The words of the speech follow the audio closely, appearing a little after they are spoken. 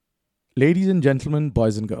Ladies and gentlemen,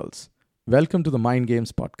 boys and girls, welcome to the Mind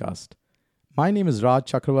Games podcast. My name is Raaj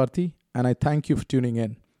Chakravarti, and I thank you for tuning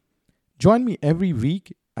in. Join me every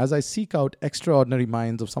week as I seek out extraordinary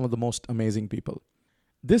minds of some of the most amazing people.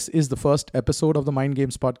 This is the first episode of the Mind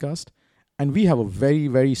Games podcast, and we have a very,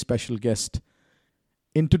 very special guest.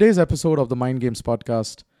 In today's episode of the Mind Games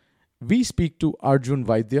podcast, we speak to Arjun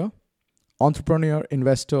Vaidya, entrepreneur,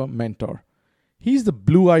 investor, mentor. He's the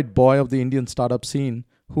blue-eyed boy of the Indian startup scene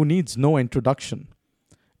who needs no introduction.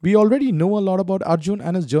 We already know a lot about Arjun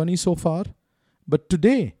and his journey so far, but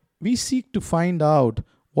today we seek to find out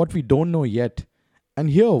what we don't know yet and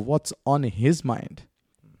hear what's on his mind.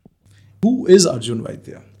 Who is Arjun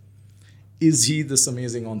Vaidya? Is he this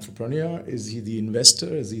amazing entrepreneur? Is he the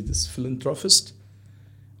investor? Is he this philanthropist?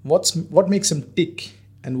 What makes him tick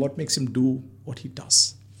and what makes him do what he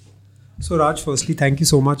does? So Raj, firstly, thank you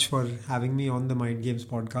so much for having me on the Mind Games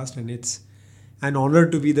podcast, and it's an honor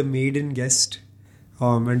to be the maiden guest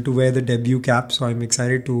and to wear the debut cap. So I'm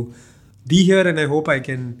excited to be here, and I hope I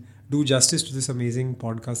can do justice to this amazing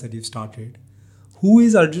podcast that you've started. Who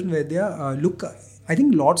is Arjun Vaidya? Look, I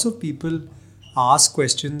think lots of people ask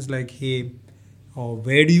questions like, hey,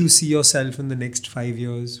 where do you see yourself in the next 5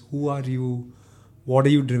 years? Who are you? What are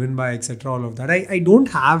you driven by, etc. All of that. I don't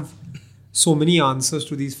have so many answers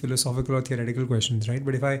to these philosophical or theoretical questions, right?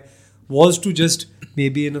 But if I was to just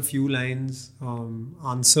maybe in a few lines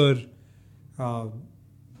answer that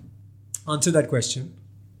question,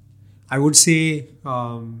 I would say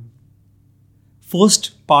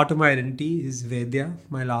first part of my identity is Vaidya,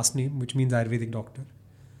 my last name, which means Ayurvedic doctor.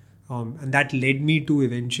 And that led me to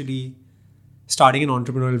eventually starting an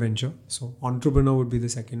entrepreneurial venture. So entrepreneur would be the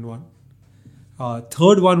second one.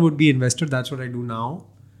 Third one would be investor. That's what I do now.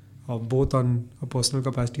 Both on a personal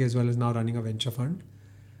capacity as well as now running a venture fund.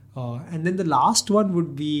 And then the last one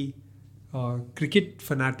would be cricket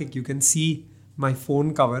fanatic. You can see my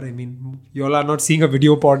phone cover. I mean, you all are not seeing a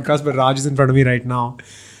video podcast, but Raj is in front of me right now.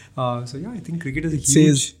 So yeah, I think cricket is a huge... It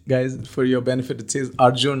says, guys, for your benefit, it says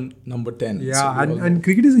Arjun number 10. Yeah, so and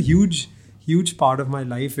cricket is a huge part of my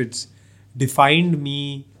life. It's defined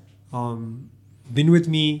me, been with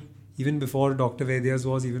me even before Dr. Vaidya's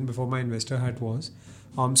was, even before my investor hat was.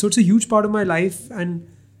 So it's a huge part of my life, and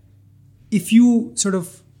if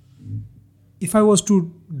I was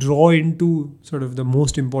to draw into sort of the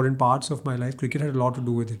most important parts of my life, cricket had a lot to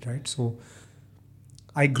do with it, right? So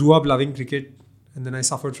I grew up loving cricket, and then I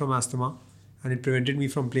suffered from asthma, and it prevented me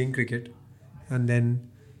from playing cricket. And then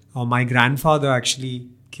my grandfather actually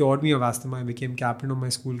cured me of asthma. I became captain of my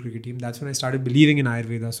school cricket team. That's when I started believing in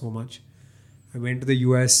Ayurveda so much. I went to the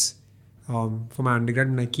US for my undergrad.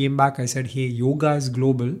 When I came back, I said, hey, yoga is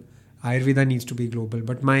global. Ayurveda needs to be global.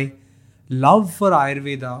 But my love for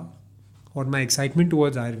Ayurveda or my excitement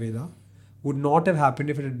towards Ayurveda would not have happened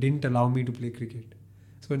if it didn't allow me to play cricket.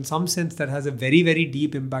 So in some sense, that has a very, very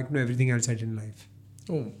deep impact on everything else I did in life.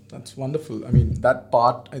 Oh, that's wonderful. I mean, that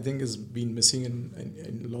part I think has been missing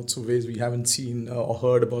in lots of ways. We haven't seen or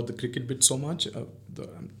heard about the cricket bit so much. I'm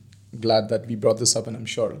glad that we brought this up, and I'm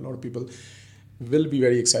sure a lot of people will be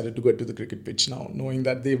very excited to go to the cricket pitch now, knowing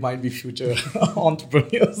that they might be future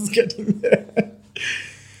entrepreneurs getting there.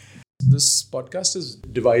 This podcast is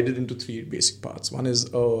divided into 3 basic parts. One is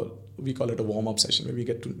we call it a warm-up session where we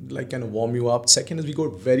get to like kind of warm you up. Second is we go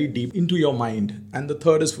very deep into your mind, and the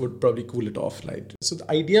third is would probably cool it off, right? So the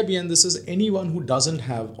idea behind this is anyone who doesn't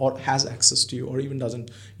have or has access to you, or even doesn't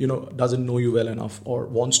know you well enough or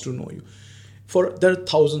wants to know you. There are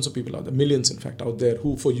thousands of people out there, millions in fact out there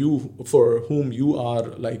for whom you are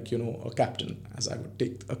like, a captain, as I would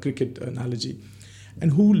take a cricket analogy,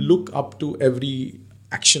 and who look up to every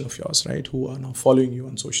action of yours, right? Who are now following you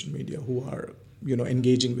on social media, who are,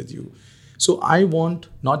 engaging with you. So I want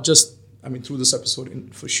not just, through this episode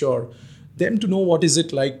for sure, them to know what is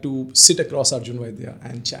it like to sit across Arjun Vaidya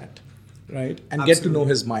and chat, right? And Absolutely. Get to know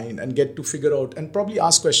his mind and get to figure out and probably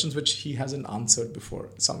ask questions which he hasn't answered before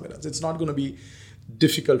somewhere else. It's not going to be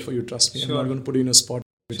difficult for you, trust me. Sure. I'm not going to put you in a spot.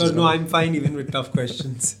 Sure, no, I'm fine even with tough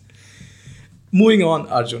questions. Moving on,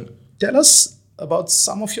 Arjun, tell us about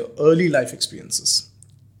some of your early life experiences.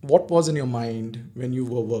 What was in your mind when you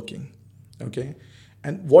were working? Okay.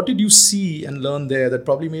 And what did you see and learn there that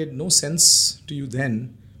probably made no sense to you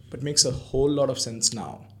then, but makes a whole lot of sense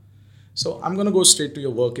now? So I'm going to go straight to your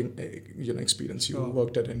working experience. You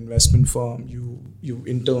worked at an investment firm. You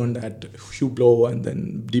interned at Hublot and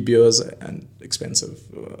then De Beers and expensive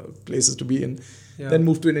places to be in. Yeah. Then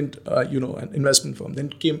moved to an investment firm. Then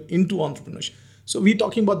came into entrepreneurship. So we're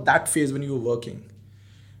talking about that phase when you were working.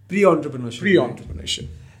 Pre-entrepreneurship.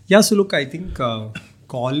 Yeah, so look, I think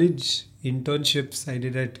college internships I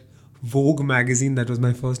did at Vogue magazine. That was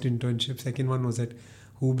my first internship. Second one was at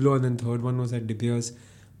Hublot, and then third one was at De Beers.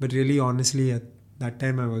 But really, honestly, at that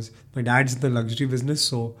time my dad's in the luxury business,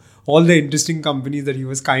 so all the interesting companies that he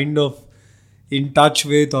was kind of in touch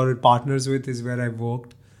with or partners with is where I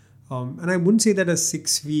worked. And I wouldn't say that a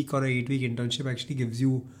 6-week or a 8-week internship actually gives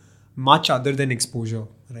you much other than exposure,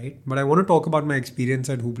 right? But I want to talk about my experience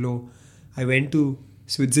at Hublot. I went to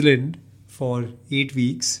Switzerland for 8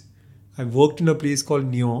 weeks. I worked in a place called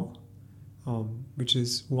Nyon, which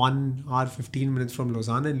is 1 hour 15 minutes from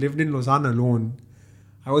Lausanne. I lived in Lausanne alone.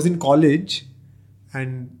 I was in college,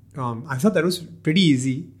 and I thought that was pretty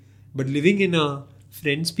easy. But living in a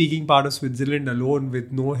French-speaking part of Switzerland alone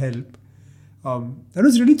with no help, that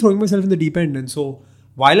was really throwing myself in the deep end. And so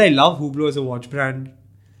while I love Hublot as a watch brand,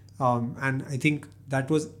 and I think that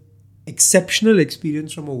was exceptional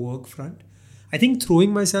experience from a work front, I think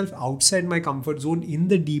throwing myself outside my comfort zone in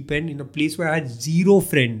the deep end in a place where I had zero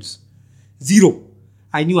friends, zero,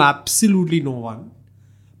 I knew absolutely no one,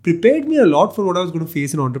 prepared me a lot for what I was going to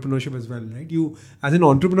face in entrepreneurship as well, right? You, as an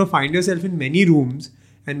entrepreneur, find yourself in many rooms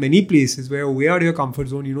and many places where way out of your comfort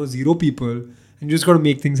zone, you know, zero people, and you just got to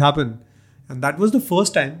make things happen. And that was the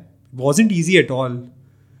first time. It wasn't easy at all.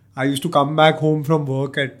 I used to come back home from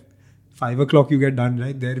work at 5 o'clock, you get done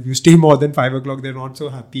right there. If you stay more than 5 o'clock, they're not so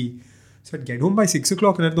happy. So I'd get home by 6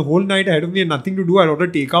 o'clock and I had the whole night ahead of me and nothing to do. I'd order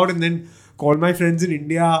takeout and then call my friends in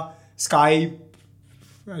India, Skype,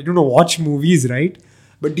 I don't know, watch movies, right?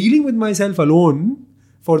 But dealing with myself alone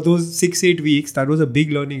for those 6-8 weeks, that was a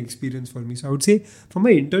big learning experience for me. So I would say from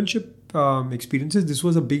my internship experiences, this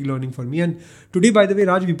was a big learning for me. And today, by the way,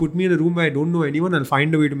 Raj, we put me in a room where I don't know anyone, I'll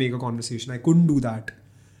find a way to make a conversation. I couldn't do that.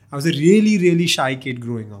 I was a really, really shy kid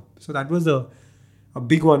growing up. So that was a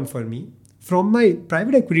big one for me. From my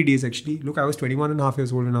private equity days, actually, look, I was 21 and a half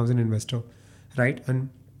years old when I was an investor, right? And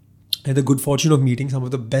I had the good fortune of meeting some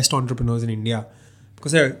of the best entrepreneurs in India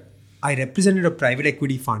because I represented a private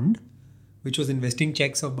equity fund which was investing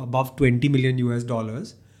checks of above 20 million US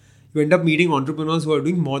dollars. You end up meeting entrepreneurs who are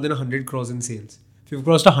doing more than 100 crores in sales. If you've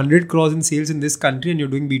crossed 100 crores in sales in this country and you're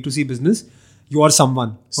doing B2C business, you are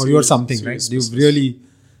someone or you are something, right? You've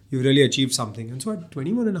really achieved something. And so at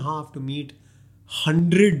 21 and a half to meet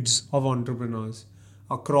hundreds of entrepreneurs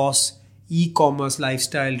across e-commerce,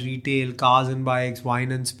 lifestyle, retail, cars and bikes,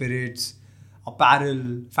 wine and spirits,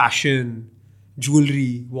 apparel, fashion,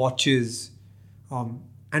 jewelry, watches,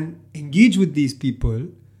 and engage with these people.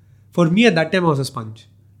 For me at that time I was a sponge.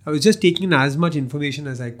 I was just taking in as much information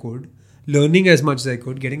as I could, learning as much as I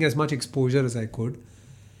could, getting as much exposure as I could.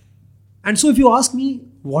 And so if you ask me,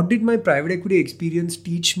 what did my private equity experience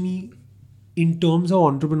teach me in terms of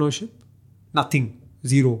entrepreneurship? Nothing.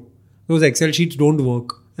 Zero. Those Excel sheets don't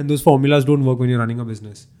work and those formulas don't work when you're running a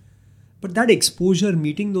business. But that exposure,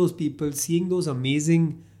 meeting those people, seeing those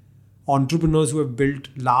amazing entrepreneurs who have built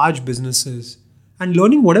large businesses and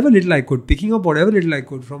learning whatever little I could, picking up whatever little I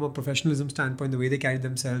could from a professionalism standpoint, the way they carried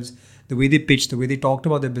themselves, the way they pitched, the way they talked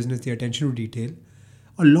about their business, their attention to detail.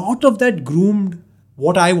 A lot of that groomed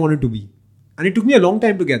what I wanted to be. And it took me a long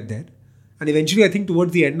time to get there. And eventually, I think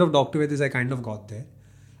towards the end of Dr. Vaidya's, I kind of got there.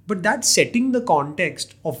 But that's setting the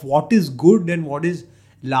context of what is good and what is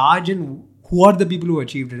large and who are the people who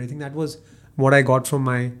achieved it. I think that was what I got from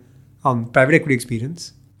my private equity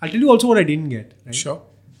experience. I'll tell you also what I didn't get. Right? Sure.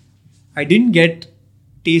 I didn't get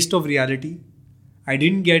taste of reality. I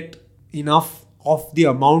didn't get enough of the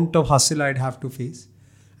amount of hustle I'd have to face.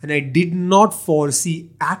 And I did not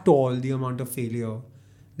foresee at all the amount of failure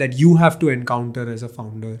that you have to encounter as a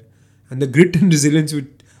founder and the grit and resilience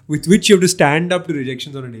with which you have to stand up to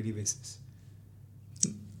rejections on a daily basis.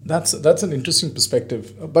 That's an interesting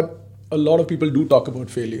perspective. But a lot of people do talk about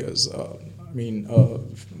failures.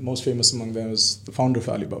 Most famous among them is the founder of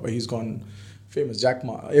Alibaba. He's gone famous. Jack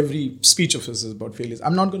Ma. Every speech of his is about failures.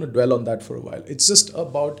 I'm not going to dwell on that for a while. It's just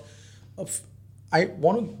about... I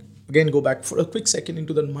want to again go back for a quick second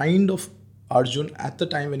into the mind of Arjun at the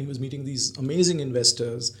time when he was meeting these amazing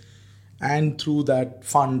investors and through that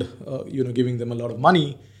fund, giving them a lot of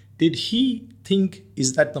money. Did he think,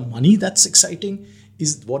 is that the money that's exciting?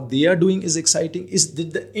 Is what they are doing is exciting?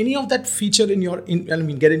 Did any of that feature get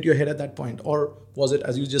into your head at that point? Or was it,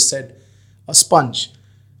 as you just said, a sponge?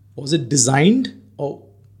 Was it designed, or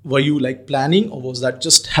were you like planning, or was that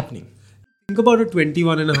just happening? Think about a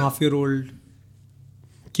 21-and-a-half-year-old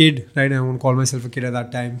kid, right? I won't call myself a kid at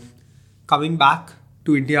that time, coming back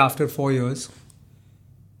to India after 4 years.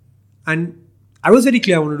 And I was very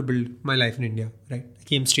clear I wanted to build my life in India, right? I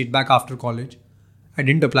came straight back after college. I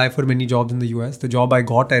didn't apply for many jobs in the US. The job I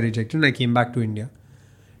got, I rejected, and I came back to India.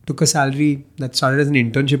 Took a salary that started as an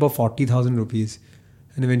internship of 40,000 rupees.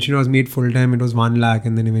 And eventually I was made full-time, it was 1 lakh,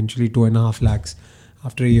 and then eventually 2.5 lakhs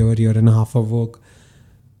after a year and a half of work.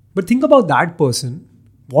 But think about that person.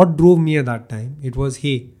 What drove me at that time? It was,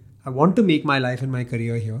 hey, I want to make my life and my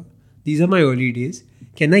career here. These are my early days.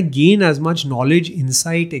 Can I gain as much knowledge,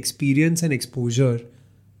 insight, experience and exposure?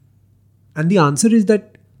 And the answer is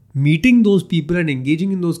that meeting those people and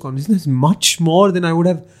engaging in those conversations is much more than I would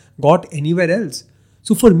have got anywhere else.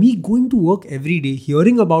 So for me, going to work every day,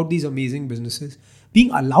 hearing about these amazing businesses,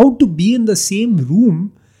 being allowed to be in the same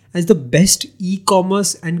room as the best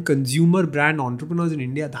e-commerce and consumer brand entrepreneurs in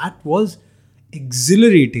India, that was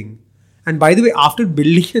exhilarating. And by the way, after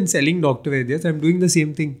building and selling Dr. Vaidya's, I'm doing the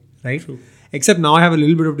same thing, right? True. Except now I have a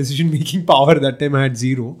little bit of decision-making power. That time I had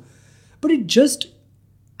zero. But it just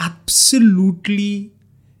absolutely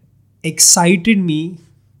excited me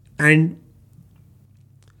and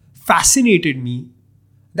fascinated me,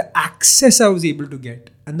 the access I was able to get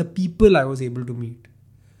and the people I was able to meet.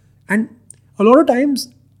 And a lot of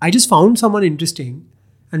times I just found someone interesting,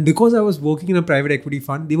 and because I was working in a private equity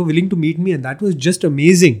fund, they were willing to meet me, and that was just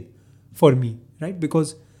amazing for me, right?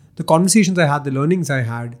 Because the conversations I had, the learnings I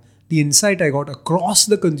had, the insight I got across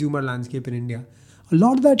the consumer landscape in India, a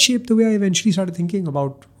lot of that shaped the way I eventually started thinking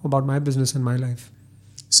about my business and my life.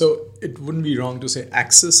 So it wouldn't be wrong to say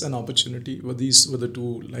access and opportunity were the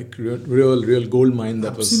two like real gold mine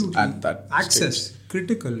that Absolutely. was at that access stage.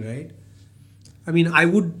 Critical, right? I mean, I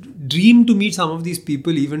would dream to meet some of these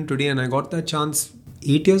people even today, and I got that chance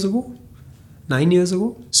 8 years ago, 9 years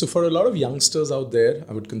ago. So for a lot of youngsters out there,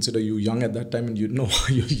 I would consider you young at that time, and you know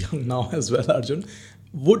you're young now as well, Arjun.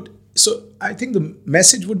 So I think the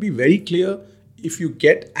message would be very clear. If you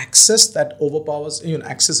get access that overpowers,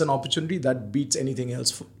 access and opportunity that beats anything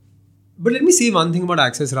else. But let me say one thing about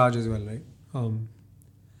access, Raj, as well, right?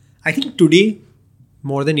 I think today,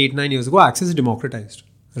 more than 8-9 years ago, access is democratized.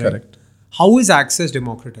 Right? Correct. How is access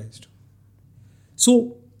democratized?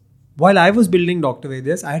 So, while I was building Dr.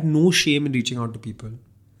 Vaidya's, I had no shame in reaching out to people.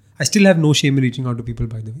 I still have no shame in reaching out to people,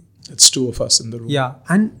 by the way. It's two of us in the room. Yeah,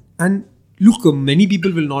 and look, many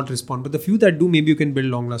people will not respond, but the few that do, maybe you can build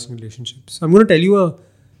long-lasting relationships. So I'm going to tell you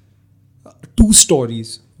two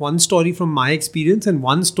stories. One story from my experience and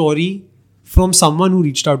one story from someone who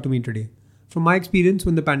reached out to me today. From my experience,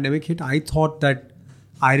 when the pandemic hit, I thought that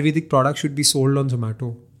Ayurvedic products should be sold on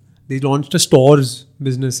Zomato. They launched a stores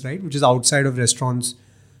business, right, which is outside of restaurants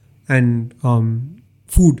and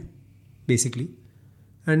food, basically.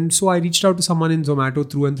 And so I reached out to someone in Zomato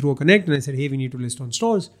through a connect, and I said, hey, we need to list on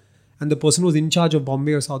stores. And the person was in charge of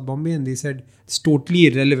Bombay or South Bombay, and they said, it's totally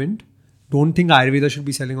irrelevant. Don't think Ayurveda should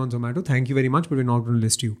be selling on Zomato. Thank you very much, but we're not going to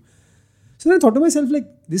list you. So then I thought to myself, like,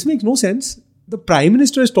 this makes no sense. The Prime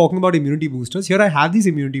Minister is talking about immunity boosters. Here I have these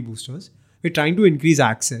immunity boosters. We're trying to increase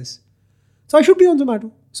access. So I should be on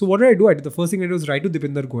Zomato. So what did I do? The first thing I did was write to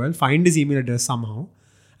Dipinder Goyal, find his email address somehow,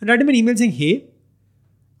 and write him an email saying, hey,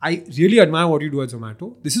 I really admire what you do at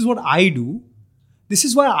Zomato. This is what I do. This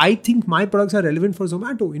is why I think my products are relevant for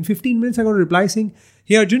Zomato. In 15 minutes, I got a reply saying,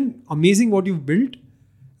 hey Arjun, amazing what you've built.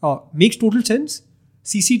 Makes total sense.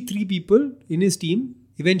 CC'd 3 people in his team.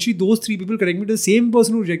 Eventually, those 3 people connect me to the same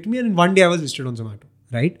person who rejected me, and in one day I was listed on Zomato,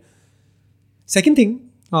 right? Second thing,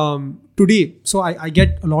 today, so I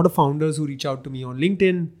get a lot of founders who reach out to me on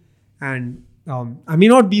LinkedIn, and I may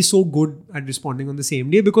not be so good at responding on the same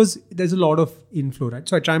day because there's a lot of inflow, right?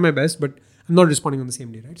 So I try my best, but I'm not responding on the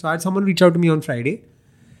same day, right? So I had someone reach out to me on Friday,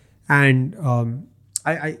 and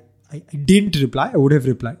I didn't reply. I would have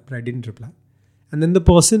replied, but I didn't reply. And then the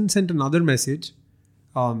person sent another message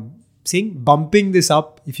saying, bumping this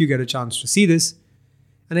up if you get a chance to see this.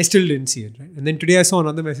 And I still didn't see it, right? And then today I saw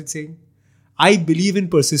another message saying, I believe in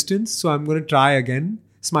persistence, so I'm going to try again,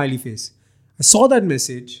 smiley face. I saw that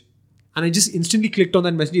message and I just instantly clicked on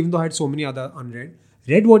that message, even though I had so many other unread,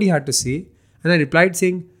 read what he had to say, and I replied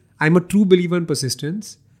saying, I'm a true believer in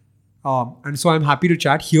persistence. And so I'm happy to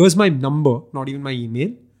chat. Here's my number, not even my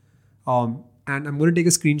email. And I'm going to take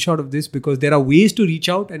a screenshot of this because there are ways to reach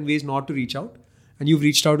out and ways not to reach out. And you've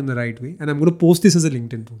reached out in the right way. And I'm going to post this as a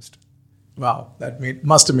LinkedIn post. Wow, that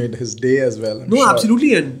must have made his day as well. No, sure.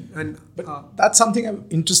 Absolutely. But that's something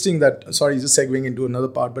interesting that, sorry, just segueing into another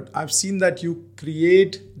part, but I've seen that you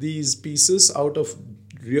create these pieces out of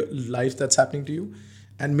real life that's happening to you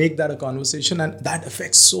and make that a conversation, and that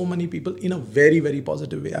affects so many people in a very, very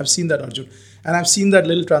positive way. I've seen that, Arjun. And I've seen that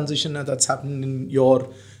little transition that's happened in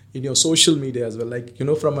your social media as well. Like,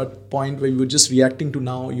 from a point where you were just reacting to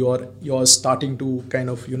now, you're starting to kind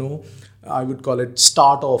of, I would call it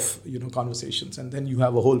start off, conversations. And then you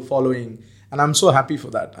have a whole following. And I'm so happy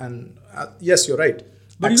for that. And yes, you're right.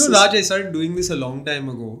 But Raj, I started doing this a long time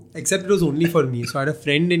ago, except it was only for me. So I had a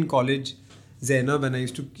friend in college Zainab, and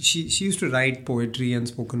she used to write poetry and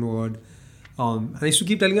spoken word. And I used to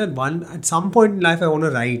keep telling her, at some point in life I want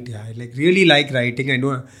to write. Yeah, I really like writing. I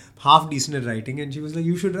know I'm half decent at writing, and she was like,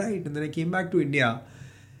 you should write. And then I came back to India,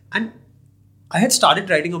 and I had started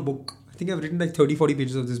writing a book. I think I've written like 30-40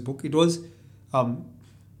 pages of this book. It was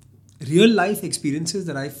real life experiences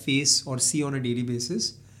that I face or see on a daily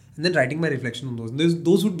basis, and then writing my reflection on those. And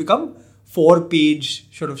those would become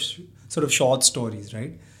 4-page sort of short stories,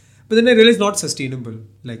 right? But then I realized not sustainable.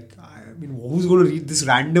 Like, I mean, who's going to read this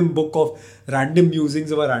random book of random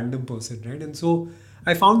musings of a random person, right? And so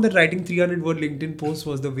I found that writing 300-word LinkedIn posts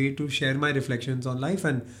was the way to share my reflections on life,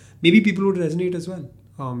 and maybe people would resonate as well.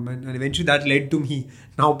 And eventually that led to me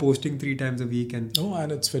now posting 3 times a week. And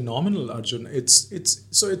and it's phenomenal, Arjun.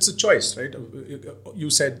 It's a choice, right?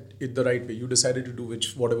 You said it the right way. You decided to do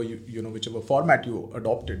whichever format you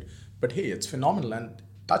adopted. But hey, it's phenomenal, and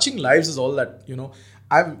touching lives is all that,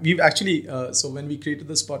 we've actually so when we created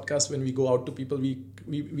this podcast, when we go out to people,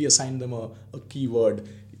 we assign them a keyword.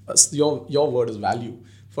 Your word is value.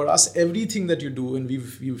 For us, everything that you do, and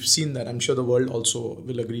we've seen that, I'm sure the world also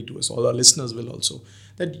will agree to us, all our listeners will also,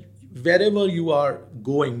 that wherever you are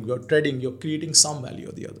going, you're treading, you're creating some value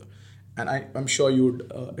or the other. And I'm sure you would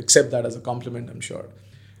accept that as a compliment, I'm sure.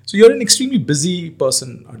 So you're an extremely busy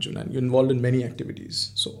person, Arjun, and you're involved in many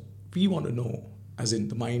activities. So we want to know, as in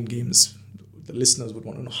the mind games, the listeners would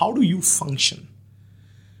want to know, how do you function?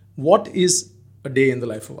 What is a day in the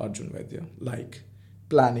life of Arjun Vaidya like?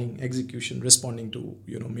 Planning, execution, responding to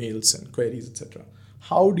mails and queries, etc.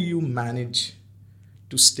 How do you manage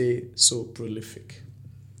to stay so prolific?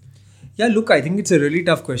 Yeah, look, I think it's a really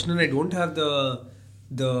tough question, and I don't have the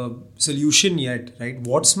solution yet, right?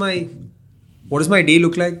 What does my day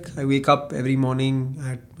look like? I wake up every morning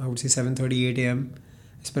at, I would say, 7:30, 8 a.m.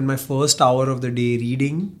 I spend my first hour of the day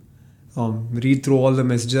reading, read through all the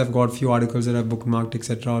messages I've got, few articles that I've bookmarked,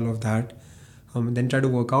 etc., all of that. And then try to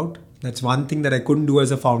work out. That's one thing that I couldn't do as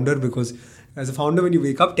a founder, because as a founder, when you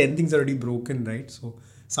wake up, 10 things are already broken, right? So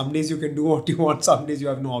some days you can do what you want, some days you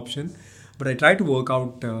have no option. But I try to work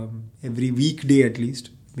out every weekday at least.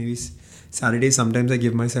 Maybe Saturdays, sometimes I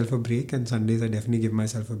give myself a break, and Sundays I definitely give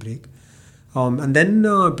myself a break. And then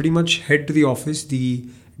pretty much head to the office. The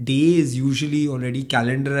day is usually already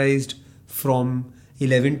calendarized from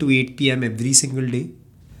 11 to 8 p.m. every single day.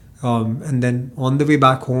 And then on the way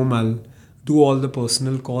back home, I'll do all the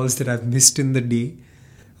personal calls that I've missed in the day.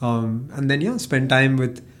 And then, spend time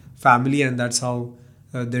with family, and that's how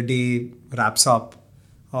the day wraps up.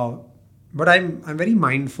 But I'm very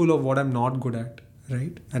mindful of what I'm not good at,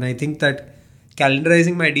 right? And I think that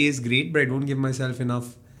calendarizing my day is great, but I don't give myself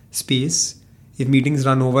enough space. If meetings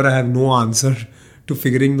run over, I have no answer to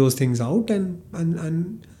figuring those things out.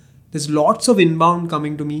 And there's lots of inbound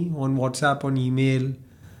coming to me on WhatsApp, on email,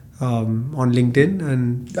 on LinkedIn,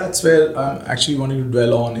 and that's where I'm actually wanting to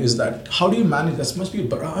dwell on, is that how do you manage? That must be a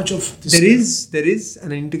barrage of this. There is,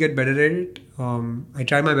 and I need to get better at it. I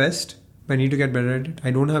try my best, but I need to get better at it.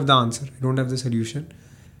 I don't have the answer. I don't have the solution.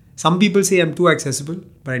 Some people say I'm too accessible,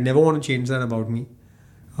 but I never want to change that about me.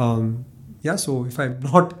 So if I'm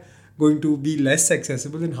not going to be less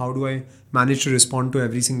accessible, then how do I manage to respond to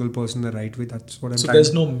every single person the right way? That's what I'm trying. So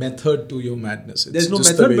there's no method to your madness. There's no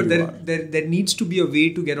method, but there needs to be a way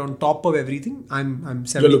to get on top of everything. I'm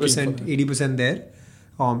 70%, 80% there.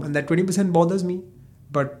 And that 20% bothers me,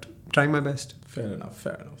 but trying my best. Fair enough.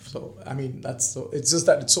 So, I mean, it's just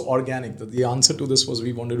that it's so organic. That the answer to this was,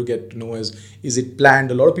 we wanted to get to know is it planned?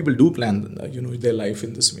 A lot of people do plan, their life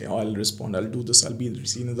in this way. Oh, I'll respond, I'll do this, I'll be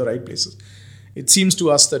seen in the right places. It seems to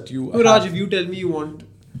us that you... Raj, if you tell me you want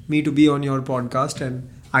me to be on your podcast and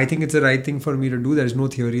I think it's the right thing for me to do, there's no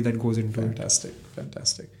theory that goes into it.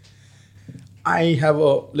 Fantastic. I have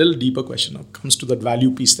a little deeper question now. It comes to that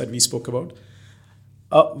value piece that we spoke about.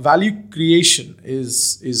 Value creation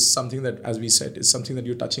is something that, as we said, is something that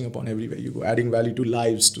you're touching upon everywhere you go, adding value to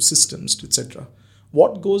lives, to systems, to etc.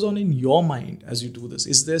 What goes on in your mind as you do this?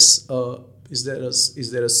 Is there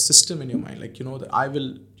a system in your mind, like, that I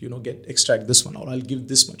will, extract this one, or I'll give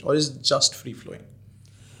this much, or is it just free flowing?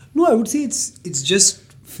 No, I would say it's just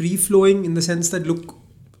free flowing, in the sense that, look,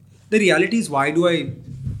 the reality is, why do I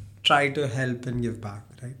try to help and give back,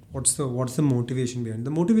 right? What's the motivation behind?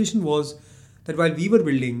 The motivation was that while we were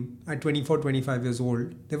building at 24, 25 years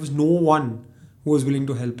old, there was no one who was willing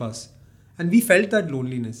to help us. And we felt that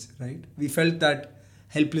loneliness, right? We felt that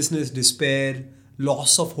helplessness, despair,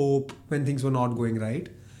 loss of hope when things were not going right.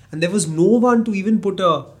 And there was no one to even put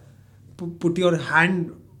your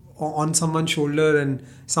hand on someone's shoulder and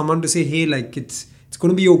someone to say, hey, like, it's going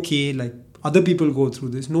to be okay. Like, other people go through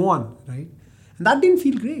this. No one, right? And that didn't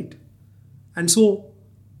feel great. And so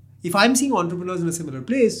if I'm seeing entrepreneurs in a similar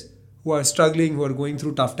place who are struggling, who are going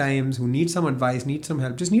through tough times, who need some advice, need some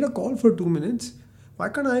help, just need a call for 2 minutes. Why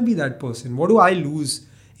can't I be that person? What do I lose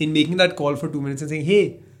in making that call for 2 minutes and saying,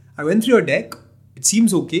 hey, I went through your deck. It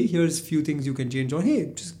seems okay. Here's a few things you can change. Or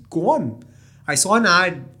hey, just go on. I saw an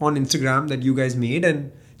ad on Instagram that you guys made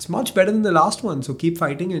and it's much better than the last one. So keep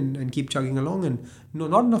fighting and keep chugging along. And no,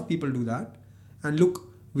 not enough people do that. And look,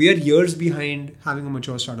 we are years behind having a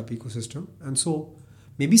mature startup ecosystem. And so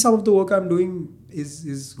maybe some of the work I'm doing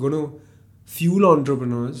is going to fuel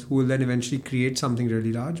entrepreneurs who will then eventually create something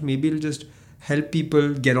really large. Maybe it'll just help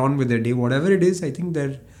people get on with their day. Whatever it is, I think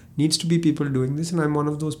there needs to be people doing this. And I'm one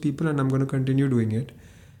of those people and I'm going to continue doing it.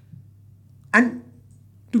 And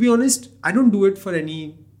to be honest, I don't do it for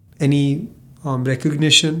any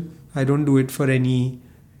recognition. I don't do it for any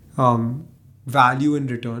value in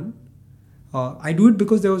return. I do it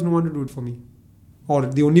because there was no one to do it for me. Or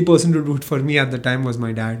the only person to do it for me at the time was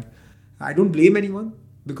my dad. I don't blame anyone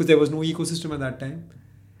because there was no ecosystem at that time.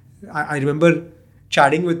 I remember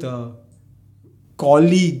chatting with a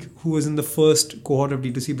colleague who was in the first cohort of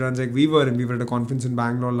D2C brands like we were, and we were at a conference in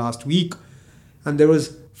Bangalore last week, and there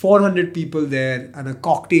was 400 people there and a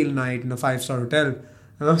cocktail night in a 5-star hotel.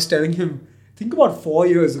 And I was telling him, think about 4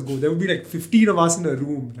 years ago, there would be like 15 of us in a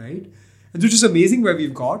room, right? And it's just amazing where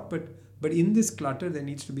we've got, but in this clutter, there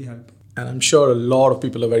needs to be help. And I'm sure a lot of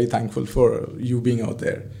people are very thankful for you being out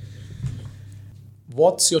there.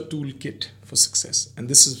 What's your toolkit for success? And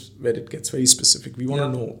this is where it gets very specific. We want to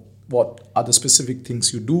know what are the specific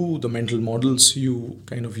things you do, the mental models you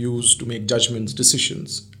kind of use to make judgments,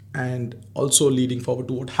 decisions, and also leading forward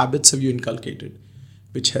to what habits have you inculcated,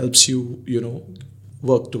 which helps you,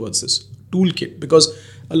 work towards this toolkit. Because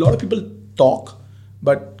a lot of people talk,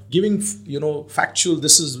 but giving, factual,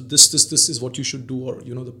 this is what you should do, or,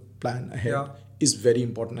 the plan ahead is very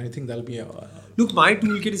important. I think that'll be a... Look, my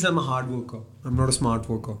toolkit is I'm a hard worker. I'm not a smart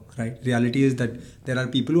worker, right? Reality is that there are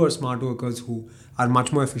people who are smart workers who are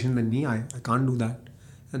much more efficient than me. I can't do that.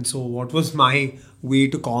 And so what was my way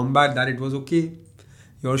to combat that? It was, okay,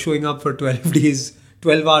 you're showing up for 12 days,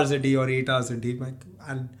 12 hours a day or 8 hours a day.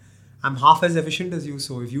 And I'm half as efficient as you.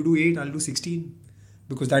 So if you do 8, I'll do 16.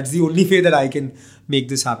 Because that's the only way that I can make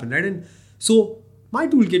this happen, right? And so my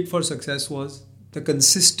toolkit for success was the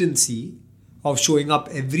consistency of showing up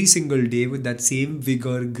every single day with that same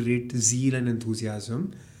vigor, grit, zeal and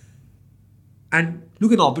enthusiasm. And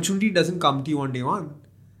look, an opportunity doesn't come to you on day 1.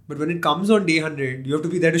 But when it comes on day 100, you have to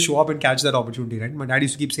be there to show up and catch that opportunity, right? My dad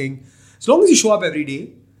used to keep saying, as long as you show up every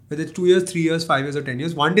day, whether it's 2 years, 3 years, 5 years or 10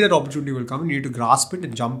 years, one day that opportunity will come and you need to grasp it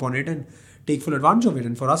and jump on it and take full advantage of it.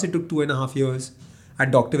 And for us, it took 2.5 years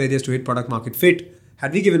at Dr. Vaidya's to hit product market fit.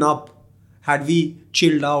 Had we given up, had we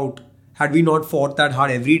chilled out, had we not fought that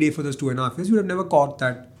hard every day for those 2.5 years, we would have never caught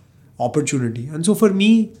that opportunity. And so for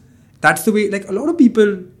me, that's the way, like a lot of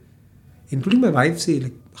people, including my wife, say,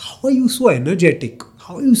 like, how are you so energetic?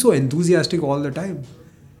 How are you so enthusiastic all the time?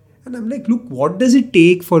 And I'm like, look, what does it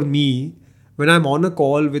take for me when I'm on a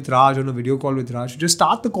call with Raj, on a video call with Raj, to just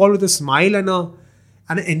start the call with a smile and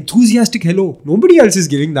an enthusiastic hello? Nobody else is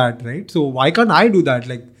giving that, right? So why can't I do that?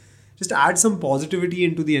 Like, just add some positivity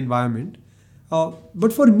into the environment.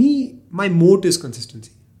 But for me, my moat is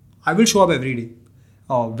consistency. I will show up every day.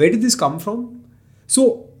 Where did this come from?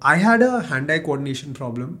 So I had a hand-eye coordination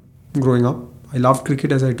problem growing up. I loved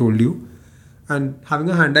cricket, as I told you. And having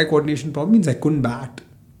a hand-eye coordination problem means I couldn't bat.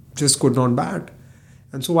 Just could not bat.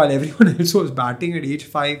 And so while everyone else was batting at age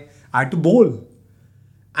 5, I had to bowl.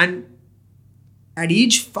 And at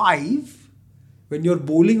age 5, when you're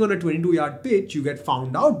bowling on a 22-yard pitch, you get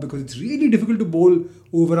found out because it's really difficult to bowl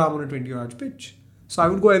overarm on a 20-yard pitch. So I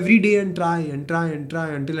would go every day and try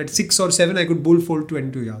until at 6 or 7, I could bowl full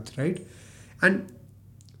 22 yards, right? And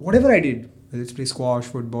whatever I did, whether it's play squash,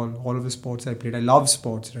 football, all of the sports I played, I love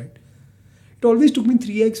sports, right? It always took me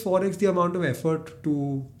 3x, 4x the amount of effort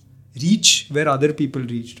to reach where other people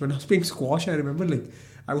reached. When I was playing squash, I remember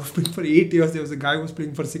I was playing for 8 years. There was a guy who was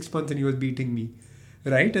playing for 6 months and he was beating me,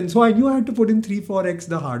 right? And so I knew I had to put in 3-4x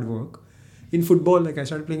the hard work. In football, I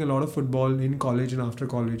started playing a lot of football in college and after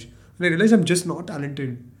college. And I realized I'm just not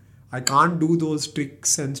talented. I can't do those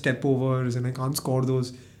tricks and step overs and I can't score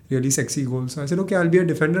those really sexy goals. So I said, okay, I'll be a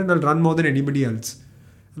defender and I'll run more than anybody else.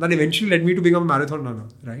 And that eventually led me to become a marathon runner,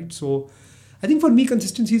 right? So I think for me,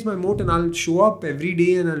 consistency is my moat and I'll show up every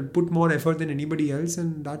day and I'll put more effort than anybody else.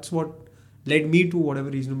 And that's what led me to whatever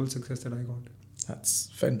reasonable success that I got. That's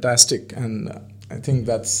fantastic. And I think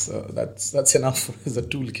that's enough as a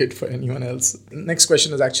toolkit for anyone else. Next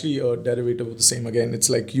question is actually a derivative of the same again. It's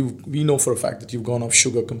like we know for a fact that you've gone off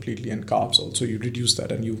sugar completely and carbs also. You reduced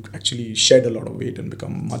that and you've actually shed a lot of weight and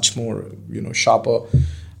become much more, sharper.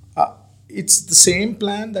 it's the same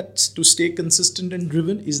plan, that's to stay consistent and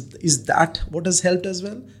driven. Is that what has helped as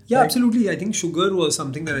well? Yeah, Like, absolutely. I think sugar was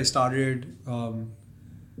something that I started,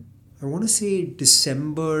 I want to say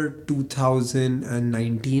December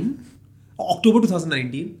 2019, October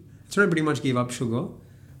 2019. That's when I pretty much gave up sugar.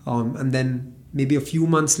 And then maybe a few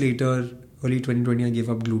months later, early 2020, I gave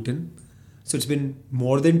up gluten. So it's been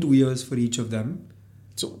more than 2 years for each of them.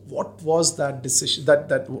 so what was that decision?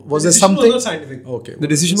 That was The there decision something? was not scientific. Okay. The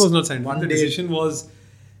decision was not scientific. One The day- decision was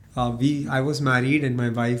I was married and my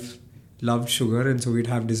wife loved sugar, and so we'd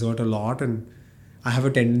have dessert a lot. And I have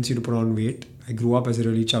a tendency to put on weight. I grew up as a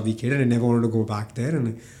really chubby kid and I never wanted to go back there. And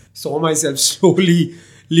I saw myself slowly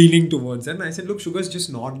leaning towards that. And I said, look, sugar is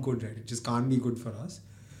just not good, right? It just can't be good for us.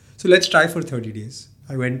 So let's try for 30 days.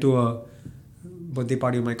 I went to a birthday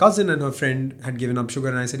party of my cousin and her friend had given up sugar.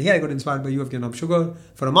 And I said, hey, I got inspired by you. I've given up sugar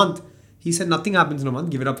for a month. He said, nothing happens in a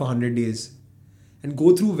month. Give it up for 100 days. And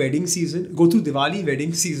go through wedding season, go through Diwali,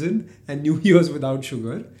 wedding season and New Year's without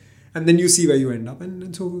sugar. And then you see where you end up.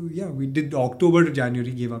 And so, yeah, we did October to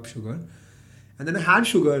January, gave up sugar. And then I had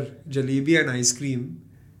sugar, jalebi and ice cream,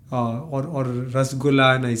 or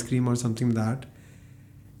rasgulla and ice cream or something like that.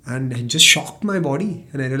 And it just shocked my body.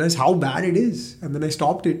 And I realized how bad it is. And then I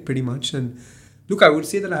stopped it pretty much. And look, I would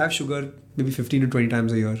say that I have sugar maybe 15 to 20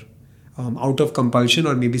 times a year, out of compulsion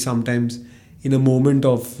or maybe sometimes in a moment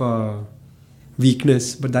of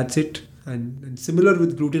weakness. But that's it. And similar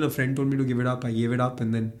with gluten, a friend told me to give it up. I gave it up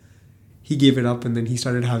and then he gave it up and then he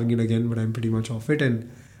started having it again. But I'm pretty much off it.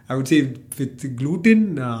 And I would say with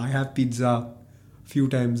gluten, I have pizza a few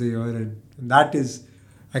times a year. And that is,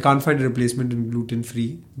 I can't find a replacement in gluten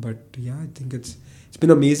free. But yeah, I think it's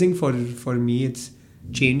been amazing for me. It's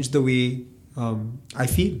changed the way I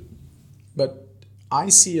feel. But I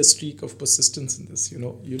see a streak of persistence in this.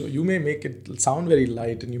 You may make it sound very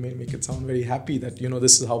light and you may make it sound very happy that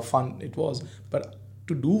this is how fun it was. But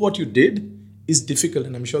to do what you did is difficult,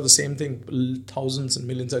 and I'm sure the same thing. Thousands and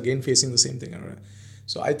millions are again facing the same thing.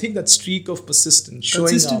 So I think that streak of persistence,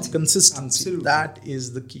 showing up, consistency, Absolutely. that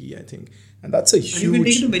is the key. I think, and that's a huge. And you can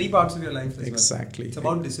take it to many parts of your life as Exactly. well. It's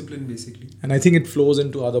about discipline, basically. And I think it flows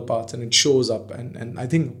into other parts and it shows up. And I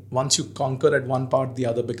think once you conquer at one part, the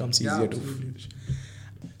other becomes easier to finish.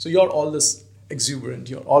 So you're all this exuberant,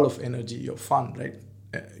 you're all of energy, you're fun, right?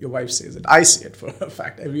 Your wife says it. I say it for a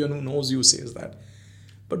fact. Everyone who knows you says that.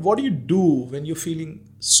 But what do you do when you're feeling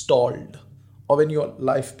stalled or when your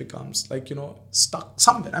life becomes stuck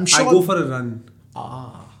somewhere? I'm sure. I go for a run.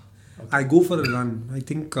 Okay. I go for a run. I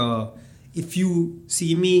think if you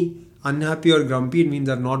see me unhappy or grumpy, it means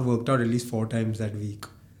I've not worked out at least 4 times that week.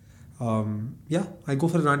 I go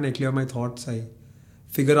for a run. I clear my thoughts. I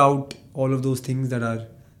figure out all of those things that are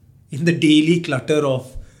in the daily clutter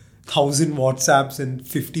of 1,000 WhatsApps and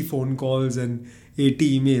 50 phone calls and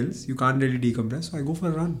 80 emails. You can't really decompress. So I go for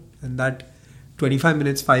a run. And that 25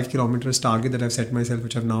 minutes, 5 kilometers target that I've set myself,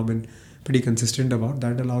 which I've now been pretty consistent about,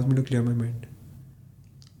 that allows me to clear my mind.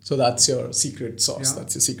 So that's your secret sauce. Yeah.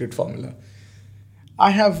 That's your secret formula.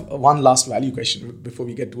 I have one last value question before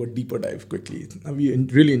we get to a deeper dive quickly. We're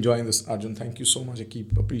really enjoying this, Arjun. Thank you so much. I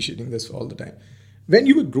keep appreciating this all the time. When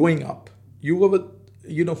you were growing up, who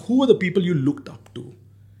were the people you looked up to,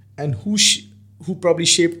 and who probably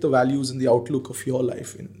shaped the values and the outlook of your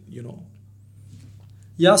life?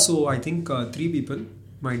 Yeah, so I think 3 people: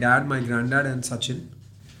 my dad, my granddad, and Sachin.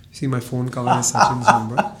 See, my phone cover has Sachin's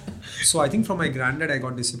number. So I think from my granddad, I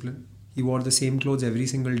got discipline. He wore the same clothes every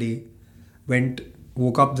single day.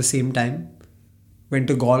 Woke up the same time. Went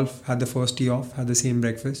to golf, had the first tee off, had the same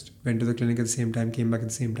breakfast. Went to the clinic at the same time, came back at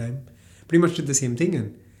the same time. Pretty much did the same thing.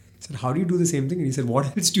 And I said, how do you do the same thing? And he said, what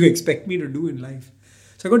else do you expect me to do in life?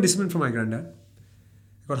 So I got discipline from my granddad.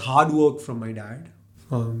 I got hard work from my dad.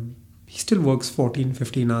 He still works 14,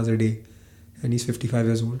 15 hours a day. And he's 55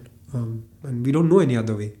 years old. And we don't know any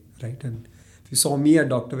other way, right? And if you saw me at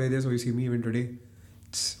Dr. Vaidya, so you see me even today,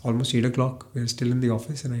 it's almost 8 o'clock. We're still in the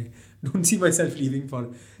office and I don't see myself leaving for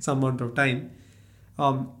some amount of time.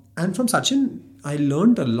 And from Sachin, I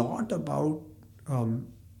learned a lot about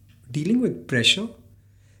dealing with pressure.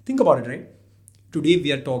 Think about it, right? Today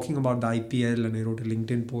we are talking about the IPL and I wrote a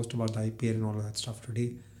LinkedIn post about the IPL and all of that stuff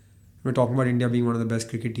today. We're talking about India being one of the best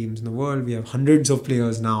cricket teams in the world. We have hundreds of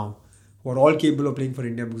players now who are all capable of playing for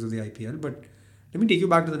India because of the IPL. But let me take you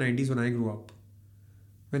back to the 90s when I grew up.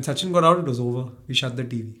 When Sachin got out, it was over. We shut the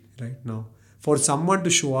TV right now. For someone to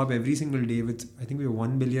show up every single day with, I think we have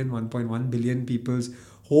 1.1 billion people's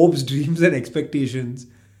hopes, dreams and expectations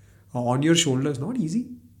on your shoulders, not easy,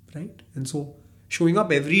 right? And so showing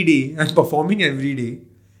up every day and performing every day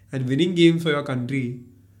and winning games for your country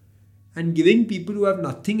and giving people who have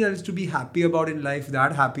nothing else to be happy about in life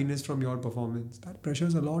that happiness from your performance, that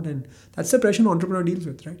pressures a lot. And that's the pressure an entrepreneur deals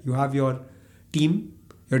with, right? You have your team,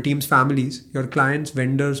 your team's families, your clients,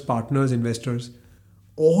 vendors, partners, investors,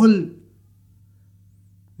 all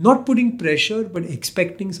not putting pressure but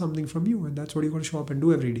expecting something from you, and that's what you got to show up and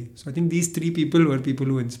do every day. So I think these three people were people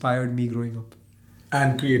who inspired me growing up.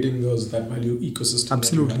 And creating that value ecosystem.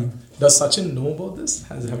 Absolutely. Does Sachin know about this?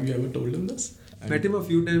 Have you ever told him this? Met him a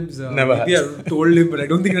few times. Never maybe I told him, but I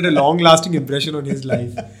don't think it had a long-lasting impression on his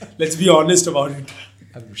life. Let's be honest about it.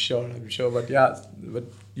 I'm sure. But yeah, but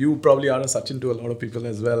you probably are a Sachin to a lot of people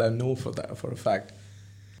as well. I know for a fact.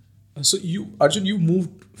 So Arjun, you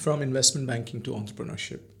moved from investment banking to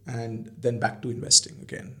entrepreneurship and then back to investing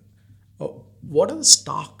again. What are the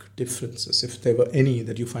stark differences, if there were any,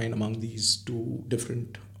 that you find among these two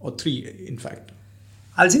different, or three, in fact?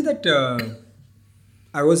 I'll say that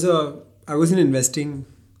I was in investing,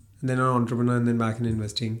 and then an entrepreneur, and then back in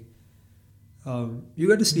investing. You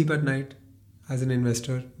get to sleep at night as an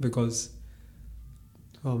investor because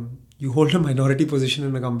you hold a minority position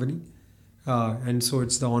in a company, and so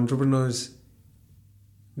it's the entrepreneurs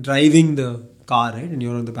driving the car, right? And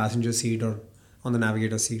you're on the passenger seat or on the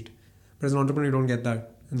navigator seat. But as an entrepreneur, you don't get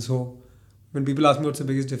that. And so when people ask me what's the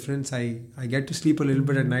biggest difference, I get to sleep a little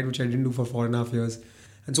bit at night, which I didn't do for 4.5 years.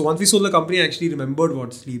 And so once we sold the company, I actually remembered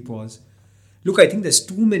what sleep was. Look, I think there's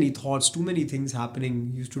too many thoughts, too many things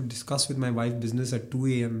happening. I used to discuss with my wife business at 2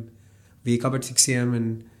 a.m., wake up at 6 a.m.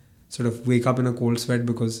 and sort of wake up in a cold sweat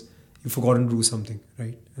because you've forgotten to do something,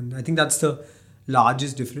 right? And I think that's the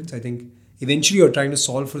largest difference. I think eventually you're trying to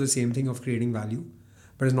solve for the same thing of creating value.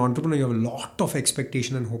 But as an entrepreneur, you have a lot of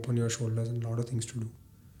expectation and hope on your shoulders and a lot of things to do.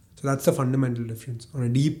 So that's the fundamental difference on a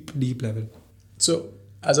deep, deep level. So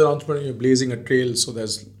as an entrepreneur, you're blazing a trail. So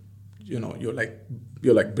there's, you're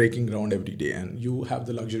like breaking ground every day, and you have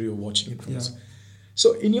the luxury of watching it from this.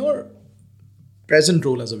 So in your present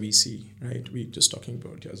role as a VC, right? We're just talking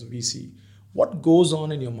about you as a VC. What goes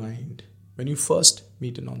on in your mind when you first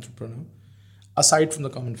meet an entrepreneur, aside from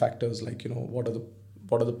the common factors like what are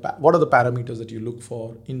the parameters that you look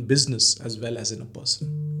for in business as well as in a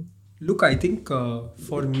person? Look, I think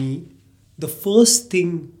for me, the first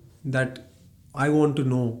thing that I want to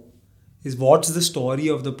know is what's the story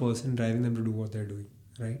of the person driving them to do what they're doing,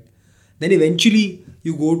 right? Then eventually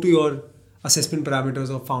you go to your assessment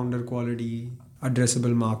parameters of founder quality,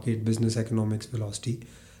 addressable market, business economics, velocity.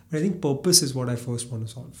 But I think purpose is what I first want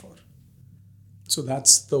to solve for. So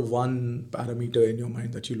that's the one parameter in your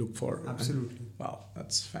mind that you look for. Absolutely. Wow,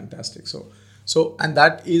 that's fantastic. So and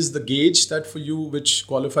that is the gauge that for you which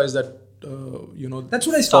qualifies that That's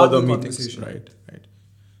what I start the meetings, conversation. Right.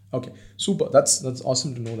 Okay, super. That's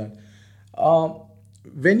awesome to know that.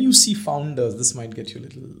 When you see founders, this might get you a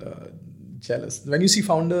little jealous. When you see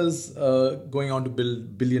founders going on to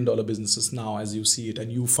build billion-dollar businesses now, as you see it,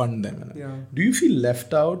 and you fund them, do you feel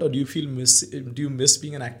left out, or do you miss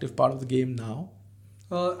being an active part of the game now?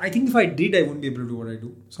 I think if I did, I wouldn't be able to do what I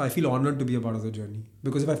do. So I feel honored to be a part of the journey.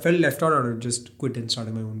 Because if I felt left out, I would have just quit and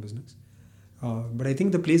started my own business. But I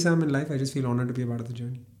think the place I am in life, I just feel honored to be a part of the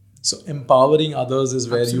journey. So empowering others is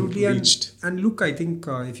where Absolutely. you reached. And look, I think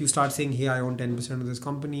if you start saying, hey, I own 10% of this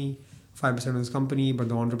company, 5% of this company, but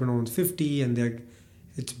the entrepreneur owns 50 and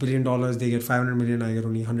it's $1 billion, they get 500 million, I get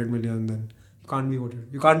only 100 million, then you can't do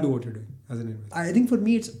what you're doing as an investor. I think for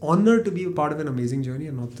me, it's honor to be a part of an amazing journey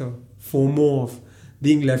and not the FOMO of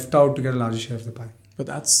being left out to get a larger share of the pie. But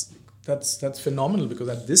that's phenomenal, because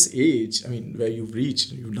at this age, I mean, where you've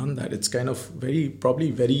reached, you've done that, it's kind of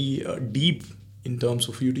probably very deep in terms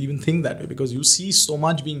of you to even think that way, because you see so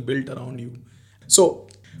much being built around you. So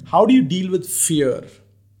how do you deal with fear,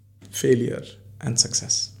 failure, and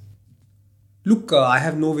success? Look, I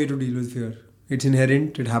have no way to deal with fear. It's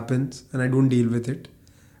inherent, it happens, and I don't deal with it.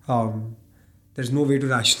 There's no way to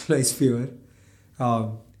rationalize fear.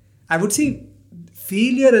 I would say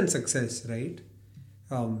failure and success, right?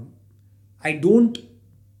 I don't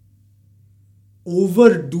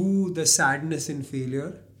overdo the sadness in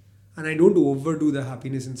failure, and I don't overdo the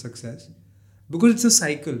happiness in success, because it's a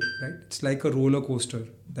cycle, right? It's like a roller coaster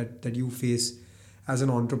that you face as an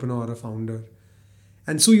entrepreneur or a founder.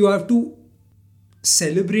 And so you have to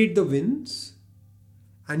celebrate the wins,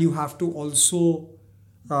 and you have to also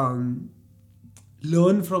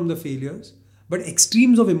learn from the failures. But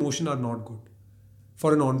extremes of emotion are not good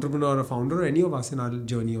for an entrepreneur or a founder or any of us in our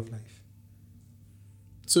journey of life.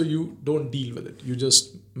 So you don't deal with it. You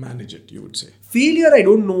just manage it, you would say. Failure, I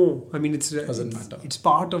don't know. I mean, Doesn't matter. It's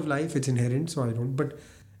part of life. It's inherent. So I don't. But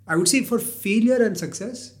I would say for failure and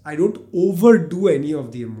success, I don't overdo any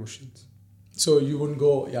of the emotions. So you wouldn't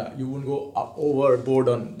go overboard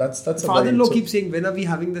on that's a Father-in-law very, keeps saying, when are we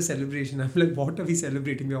having the celebration? I'm like, what are we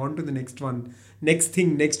celebrating? We're on to the next one. Next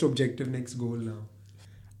thing, next objective, next goal now.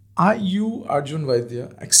 Are you, Arjun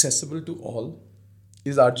Vaidya, accessible to all?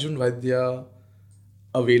 Is Arjun Vaidya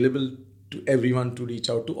available to everyone to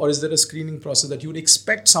reach out to, or is there a screening process that you would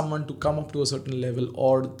expect someone to come up to a certain level,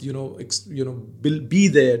 or be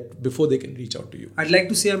there before they can reach out to you? I'd like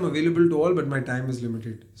to say I'm available to all, but my time is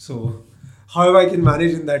limited. So, however I can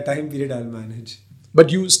manage in that time period, I'll manage.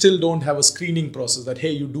 But you still don't have a screening process that,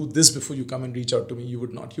 hey, you do this before you come and reach out to me. You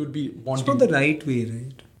would not. You would be wanting. It's not the right way,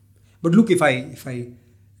 right? But look, if I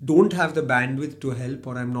don't have the bandwidth to help,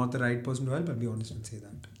 or I'm not the right person to help, I'll be honest and say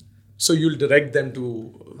that. So you'll direct them to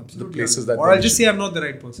the places that. Or I'll just say I'm not the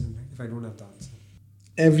right person, right, if I don't have the answer.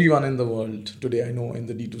 Everyone in the world today, I know, in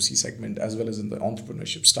the D2C segment as well as in the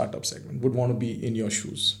entrepreneurship startup segment, would want to be in your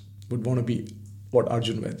shoes, would want to be what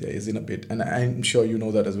Arjun Vaidya is in a bit. And I'm sure you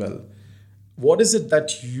know that as well. What is it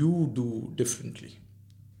that you do differently?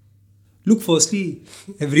 Look, firstly,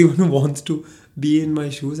 everyone who wants to be in my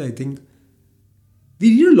shoes, I think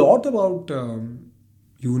we read a lot about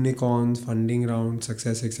unicorns, funding rounds,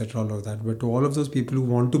 success, etc., all of that. But to all of those people who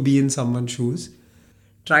want to be in someone's shoes,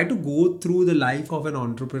 try to go through the life of an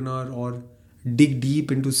entrepreneur, or dig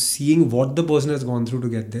deep into seeing what the person has gone through to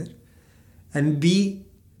get there, and be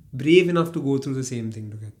brave enough to go through the same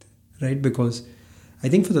thing to get there, right? Because I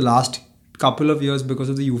think for the last couple of years, because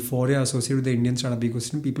of the euphoria associated with the Indian startup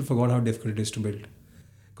ecosystem, people forgot how difficult it is to build.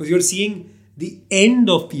 Because you're seeing the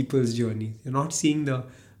end of people's journey. You're not seeing the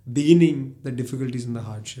beginning, the difficulties and the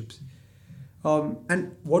hardships.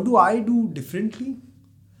 And what do I do differently?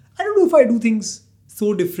 I don't know if I do things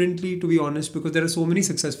so differently, to be honest, because there are so many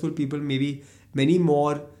successful people, maybe many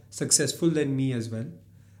more successful than me as well.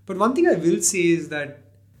 But one thing I will say is that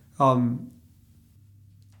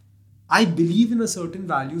I believe in a certain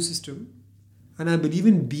value system, and I believe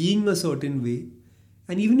in being a certain way.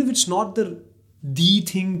 And even if it's not the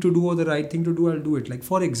thing to do or the right thing to do, I'll do it. Like,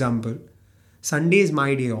 for example, Sunday is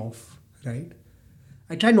my day off, right?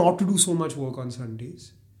 I try not to do so much work on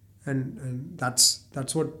Sundays. And that's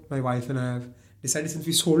what my wife and I have decided since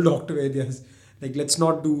we sold Dr. Vaidya's. Like, let's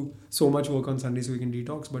not do so much work on Sunday so we can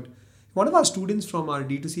detox. But one of our students from our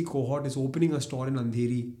D2C cohort is opening a store in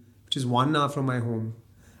Andheri, which is 1 hour from my home.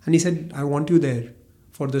 And he said, I want you there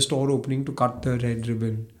for the store opening to cut the red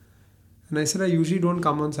ribbon. And I said, I usually don't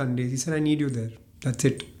come on Sundays. He said, I need you there. That's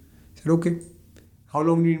it. I said, okay. How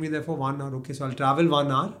long do you need me there for? 1 hour. Okay, so I'll travel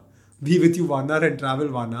 1 hour, be with you 1 hour and travel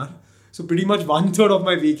 1 hour. So pretty much 1/3 of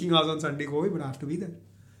my waking hours on Sunday go away, but I have to be there.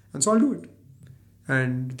 And so I'll do it.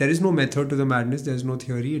 And there is no method to the madness. There's no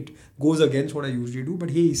theory. It goes against what I usually do.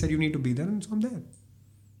 But hey, he said you need to be there, and so I'm there.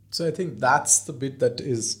 So I think that's the bit that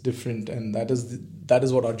is different, and that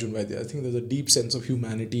is what Arjun Vaidya. I think there's a deep sense of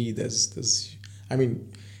humanity.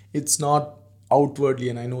 It's not outwardly,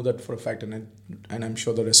 and I know that for a fact, and I'm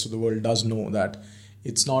sure the rest of the world does know that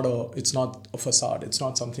it's not a facade. It's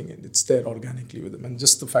not something. It's there organically with them, and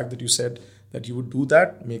just the fact that you said that you would do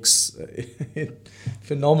that makes it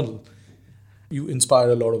phenomenal. You inspire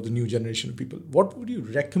a lot of the new generation of people. What would you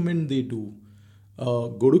recommend they do?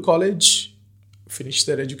 Go to college, finish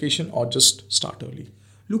their education, or just start early?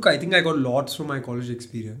 Look, I think I got lots from my college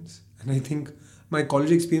experience. And I think my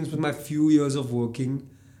college experience with my few years of working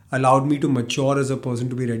allowed me to mature as a person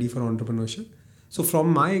to be ready for entrepreneurship. So from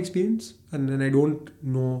my experience, and then I don't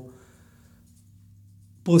know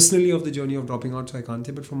personally of the journey of dropping out, so I can't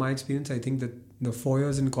say, but from my experience, I think that the 4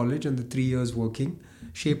 years in college and the 3 years working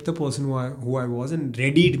shaped the person who I was and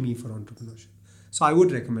readied me for entrepreneurship. So I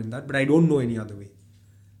would recommend that, but I don't know any other way.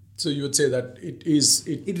 So you would say that it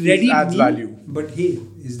adds value. But hey,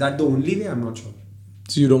 is that the only way? I'm not sure.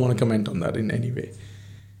 So you don't want to comment on that in any way.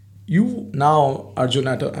 You now, Arjun,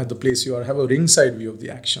 at the place you are, have a ringside view of the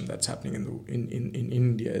action that's happening in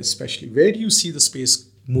India, especially. Where do you see the space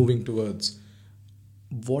moving towards?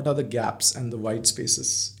 What are the gaps and the white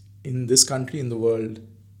spaces in this country, in the world?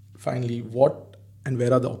 Finally, what and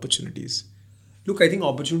where are the opportunities? Look, I think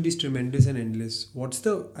opportunity is tremendous and endless.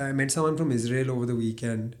 I met someone from Israel over the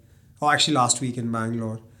weekend, or actually last week in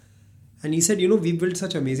Bangalore. And he said, we built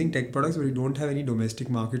such amazing tech products, but we don't have any domestic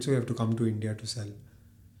market, so we have to come to India to sell.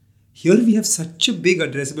 Here we have such a big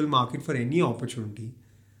addressable market for any opportunity.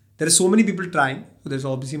 There are so many people trying, so there's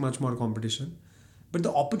obviously much more competition. But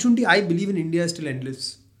the opportunity, I believe, in India is still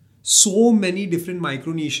endless. So many different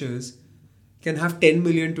micro niches can have 10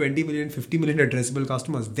 million, 20 million, 50 million addressable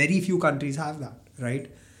customers. Very few countries have that, right?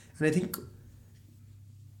 And I think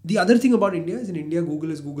the other thing about India is in India,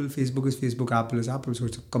 Google is Google, Facebook is Facebook, Apple is Apple. So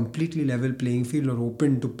it's a completely level playing field or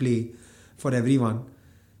open to play for everyone.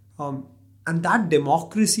 And that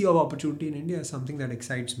democracy of opportunity in India is something that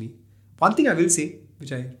excites me. One thing I will say,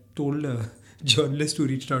 which I told a journalist who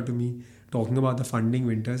reached out to me talking about the funding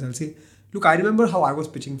winters, I'll say, look, I remember how I was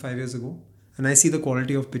pitching 5 years ago, and I see the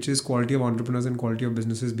quality of pitches, quality of entrepreneurs, and quality of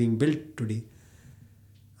businesses being built today.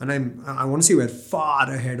 And I want to say we're far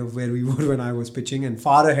ahead of where we were when I was pitching, and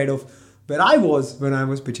far ahead of where I was when I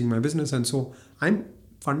was pitching my business. And so I'm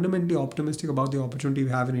fundamentally optimistic about the opportunity we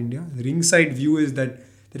have in India. The ringside view is that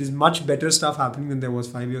there is much better stuff happening than there was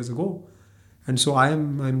 5 years ago. And so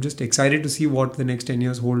I'm just excited to see what the next 10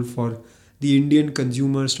 years hold for the Indian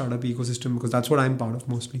consumer startup ecosystem, because that's what I'm part of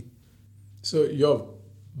mostly. So you're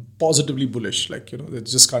positively bullish, like, it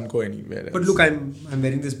just can't go anywhere else. But look, I'm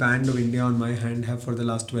wearing this band of India on my hand, have for the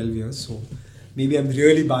last 12 years. So maybe I'm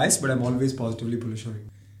really biased, but I'm always positively bullish on it.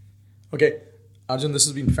 Okay, Arjun, this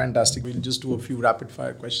has been fantastic. We'll just do a few rapid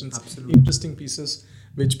fire questions. Absolutely. Interesting pieces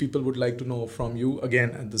which people would like to know from you.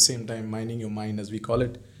 Again, at the same time, minding your mind, as we call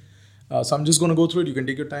it. So I'm just going to go through it. You can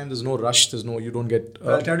take your time. There's no rush. You don't get...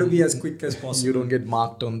 I'll try to be as quick as possible. You don't get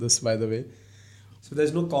marked on this, by the way. So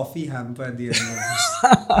there's no coffee hamper at the end of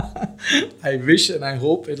this. I wish and I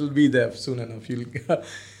hope it'll be there soon enough.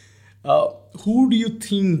 Who do you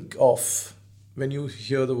think of when you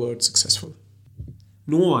hear the word successful?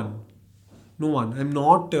 No one. I'm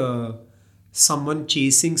not someone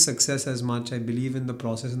chasing success as much. I believe in the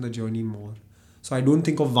process and the journey more. So I don't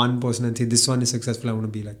think of one person and say, this one is successful, I want to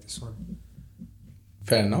be like this one.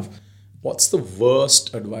 Fair enough. What's the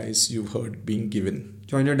worst advice you've heard being given?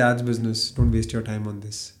 Join your dad's business. Don't waste your time on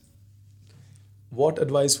this. What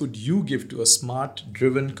advice would you give to a smart,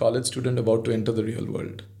 driven college student about to enter the real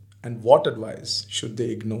world? And what advice should they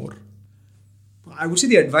ignore? I would say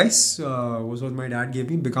the advice was what my dad gave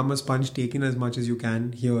me. Become a sponge, take in as much as you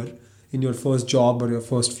can here in your first job or your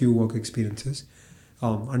first few work experiences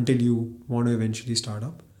until you want to eventually start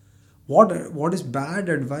up. What is bad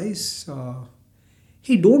advice?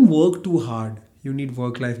 Hey, don't work too hard. You need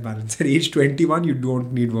work-life balance. At age 21, you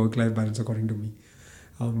don't need work-life balance, according to me.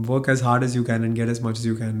 Work as hard as you can and get as much as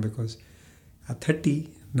you can, because at 30,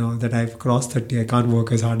 now that I've crossed 30, I can't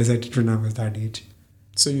work as hard as I did when I was that age.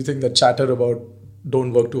 So you think that chatter about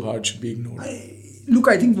don't work too hard should be ignored?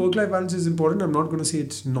 I think work-life balance is important. I'm not going to say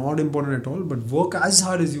it's not important at all, but work as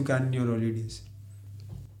hard as you can in your early days.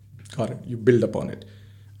 Got it. You build upon it.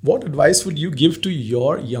 What advice would you give to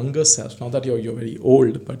your younger self? Now that you're very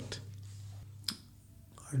old, but...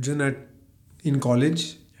 Arjun, in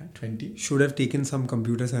college, 20, should have taken some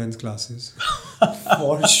computer science classes.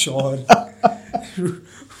 For sure.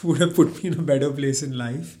 Would have put me in a better place in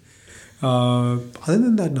life. Other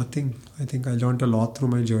than that, nothing. I think I learned a lot through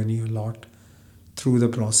my journey, a lot through the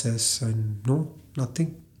process, and no,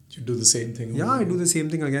 nothing. You do the same thing? Yeah, I do the same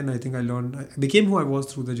thing again. I think I became who I was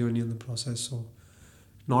through the journey and the process, so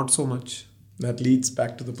not so much. That leads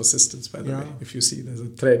back to the persistence, by the Yeah. way. If you see, there's a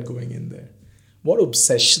thread going in there. What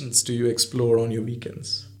obsessions do you explore on your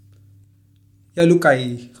weekends? Yeah, look,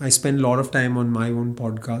 I spend a lot of time on my own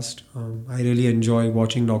podcast. I really enjoy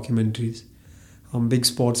watching documentaries. I'm a big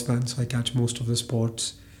sports fan, so I catch most of the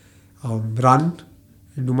sports. Run.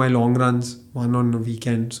 I do my long runs, one on a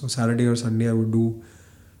weekend. So Saturday or Sunday, I would do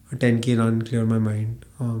a 10K run, clear my mind.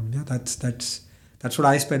 That's what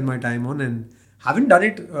I spend my time on, and haven't done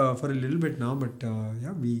it for a little bit now. But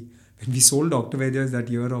when we sold Dr. Vaidya's that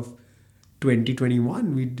year of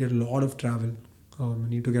 2021, we did a lot of travel. I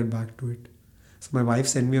need to get back to it. So my wife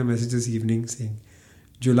sent me a message this evening saying,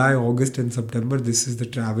 July, August and September, this is the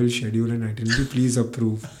travel schedule and itinerary. Please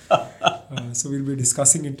approve. So we'll be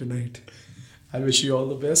discussing it tonight. I wish you all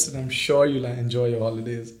the best, and I'm sure you'll enjoy your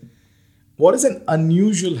holidays. What is an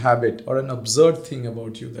unusual habit or an absurd thing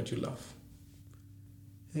about you that you love?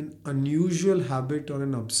 An unusual habit or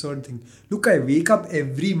an absurd thing. Look, I wake up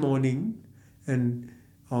every morning and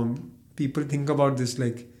people think about this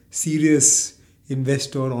like serious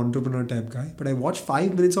investor, entrepreneur type guy. But I watch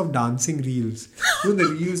 5 minutes of dancing reels.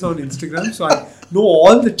 The reels on Instagram. So I know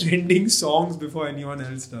all the trending songs before anyone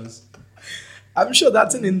else does. I'm sure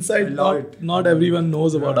that's an insight not everyone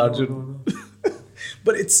knows about Arjun. No.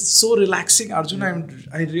 But it's so relaxing, Arjun. Yeah.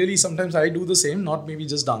 I really, sometimes I do the same, not maybe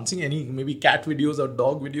just dancing, maybe cat videos or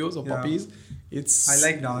dog videos or puppies. I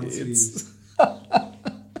like dance reels.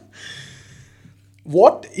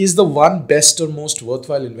 What is the one best or most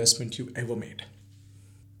worthwhile investment you've ever made?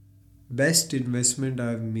 Best investment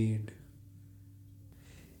I've made.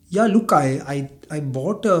 Yeah, look, I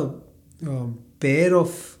bought a pair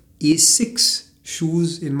of A6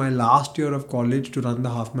 shoes in my last year of college to run the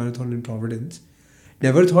half marathon in Providence.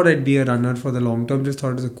 Never thought I'd be a runner for the long term, just thought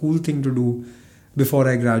it was a cool thing to do before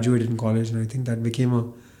I graduated in college, and I think that became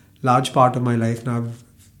a large part of my life now. I've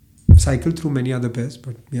cycled through many other pairs,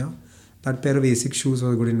 but yeah, that pair of Asics shoes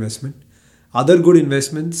was a good investment. Other good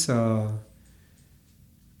investments, To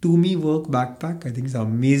Me work backpack. I think it's an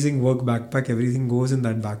amazing work backpack. Everything goes in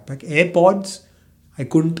that backpack. AirPods, I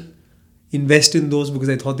couldn't invest in those because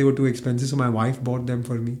I thought they were too expensive, so my wife bought them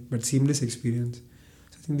for me. But seamless experience.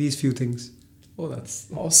 So I think these few things. Oh, that's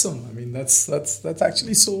awesome. I mean, that's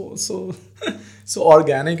actually so so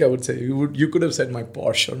organic, I would say. You could have said my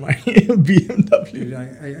Porsche or my BMW.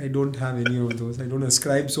 I don't have any of those. I don't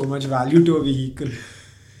ascribe so much value to a vehicle.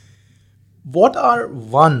 What are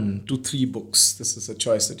 1 to 3 books, this is a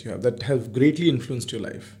choice that you have, that have greatly influenced your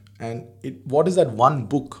life? And what is that one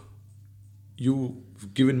book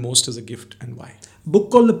you've given most as a gift, and why? A book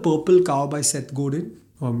called The Purple Cow by Seth Godin.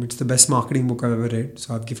 It's the best marketing book I've ever read.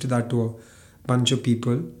 So I've gifted that to a bunch of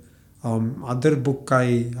people. Other book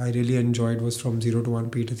I really enjoyed was From Zero to One,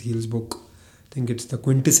 Peter Thiel's book. I think it's the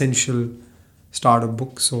quintessential startup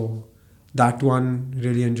book. So that one,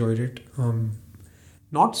 really enjoyed it.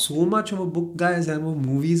 Not so much of a book guy as I'm a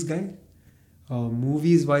movies guy.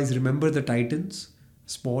 Movies wise, Remember the Titans,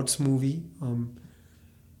 sports movie.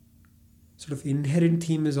 Sort of inherent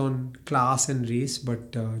theme is on class and race,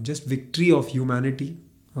 but just victory of humanity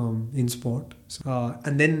in sport.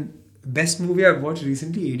 And then best movie I've watched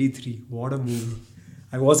recently, 83. What a movie.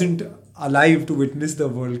 I wasn't alive to witness the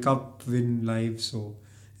World Cup win live, so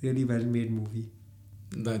really well made movie.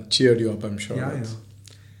 That cheered you up, I'm sure. Yeah.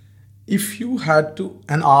 If you had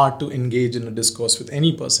an hour to engage in a discourse with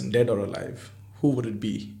any person, dead or alive, who would it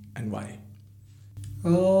be and why?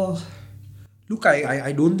 Look,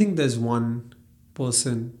 I don't think there's one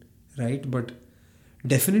person, right? But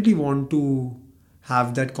definitely want to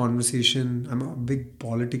have that conversation. I'm a big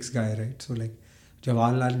politics guy, right? So like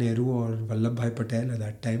Jawaharlal Nehru or Vallabhbhai Patel at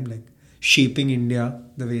that time, like shaping India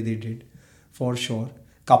the way they did, for sure.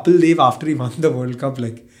 Kapil Dev, after he won the World Cup,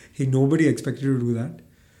 like nobody expected to do that.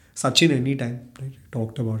 Sachin anytime, right?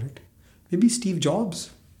 Talked about it. Maybe Steve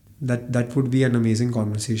Jobs. That would be an amazing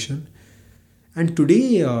conversation. And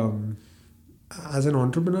today, as an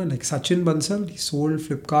entrepreneur, like Sachin Bansal, he sold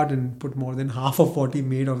Flipkart and put more than half of what he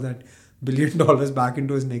made of that $1 billion back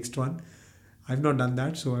into his next one. I've not done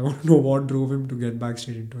that, so I want to know what drove him to get back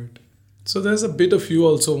straight into it. So there's a bit of you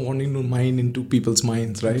also wanting to mine into people's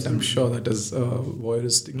minds, right? Absolutely. I'm sure that is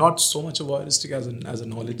voyeuristic. Not so much a voyeuristic as a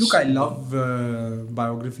knowledge. Look, I love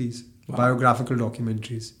biographies, biographical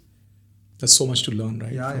documentaries. There's so much to learn,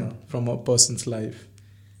 right? Yeah. From a person's life.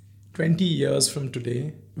 20 years from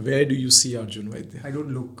today, where do you see Arjun Vaidya? I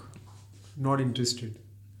don't look. Not interested.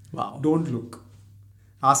 Wow. Don't look.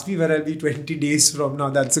 Ask me where I'll be 20 days from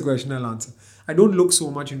now. That's the question I'll answer. I don't look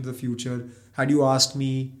so much into the future. Had you asked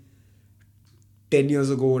me 10 years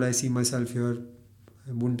ago, would I see myself here?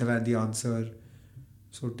 I wouldn't have had the answer.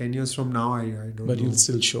 So 10 years from now, I don't know. But you'll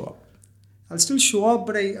still show up. I'll still show up,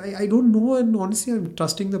 but I don't know. And honestly, I'm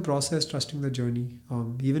trusting the process, trusting the journey.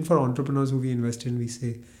 Even for entrepreneurs who we invest in, we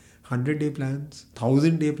say 100-day plans,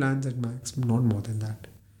 1,000-day plans at max, not more than that.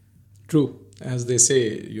 True. As they say,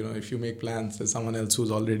 if you make plans, there's someone else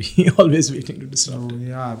who's already always waiting to disrupt it.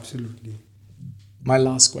 Yeah, absolutely. My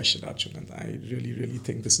last question, Arjun, and I really, really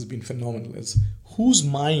think this has been phenomenal, is whose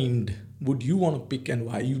mind would you want to pick and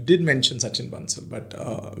why? You did mention Sachin Bansal,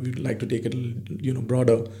 but we'd like to take it a little,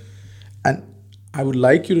 broader. And I would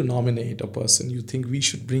like you to nominate a person you think we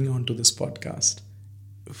should bring onto this podcast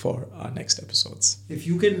for our next episodes. If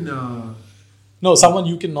you can... No, someone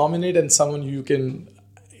you can nominate and someone you can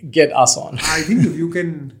get us on. I think if you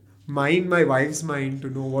can mine my wife's mind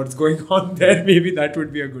to know what's going on there, maybe that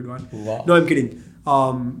would be a good one. Wow. No, I'm kidding.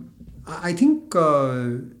 I think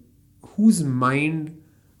whose mind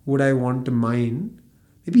would I want to mine?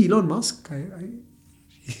 Maybe Elon Musk.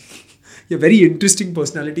 A very interesting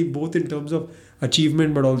personality, both in terms of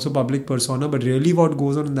achievement but also public persona. But really what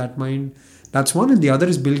goes on in that mind, that's one. And the other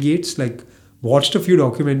is Bill Gates. Like, watched a few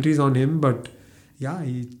documentaries on him, but yeah,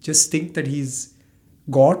 I just think that he's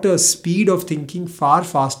got a speed of thinking far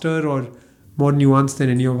faster or more nuanced than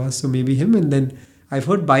any of us. So maybe him. And then I've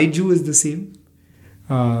heard Baiju is the same.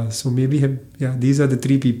 So maybe him. Yeah, these are the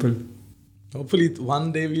 3 people. Hopefully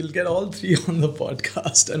one day we'll get all 3 on the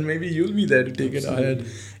podcast and maybe you'll be there to take it ahead.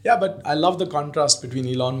 Yeah, but I love the contrast between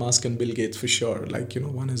Elon Musk and Bill Gates for sure. Like,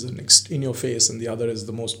 one is an in your face and the other is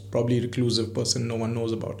the most probably reclusive person no one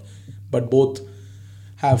knows about. But both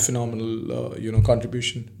have phenomenal,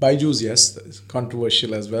 contribution. Baiju's, yes,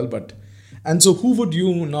 controversial as well. And so who would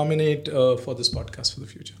you nominate for this podcast for the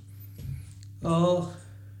future?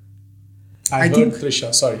 I heard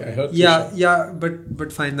Trisha. Sorry, I heard Trisha. Yeah,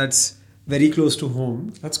 but fine, that's very close to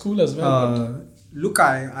home. That's cool as well. Look,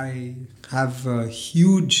 I have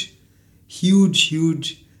huge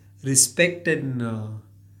respect and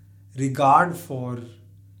regard for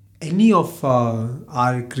any of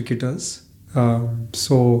our cricketers.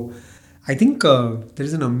 So I think there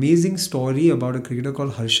is an amazing story about a cricketer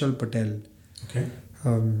called Harshal Patel. Okay.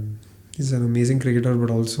 He's an amazing cricketer,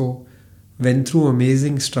 but also went through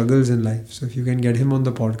amazing struggles in life. So if you can get him on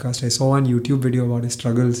the podcast, I saw one YouTube video about his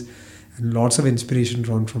struggles and lots of inspiration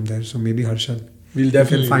drawn from there. So maybe Harshal, We'll you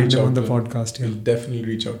definitely can find reach him out on the to him. podcast. Yeah. We'll definitely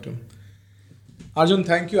reach out to him. Arjun,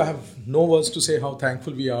 thank you. I have no words to say how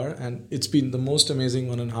thankful we are, and it's been the most amazing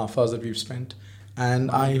 1.5 hours that we've spent. And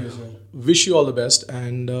My I pleasure. wish you all the best,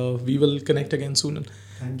 and we will connect again soon.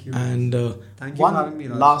 Thank you. And Thank you one for having me,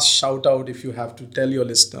 Raj. last shout out, if you have to tell your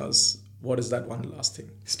listeners, what is that one last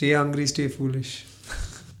thing? Stay hungry, stay foolish.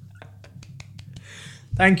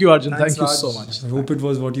 Thank you, Arjun. Thanks, Thank you Raj. so much. I hope it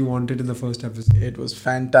was what you wanted in the first episode. It was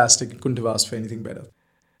fantastic. Couldn't have asked for anything better.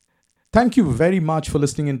 Thank you very much for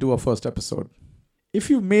listening into our first episode. If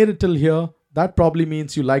you made it till here, that probably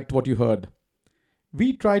means you liked what you heard.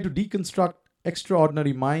 We try to deconstruct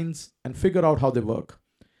extraordinary minds and figure out how they work.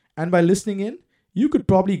 And by listening in, you could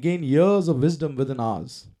probably gain years of wisdom within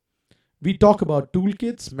hours. We talk about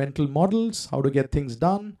toolkits, mental models, how to get things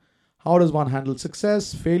done, how does one handle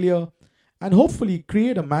success, failure, and hopefully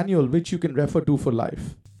create a manual which you can refer to for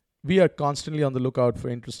life. We are constantly on the lookout for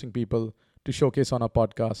interesting people to showcase on our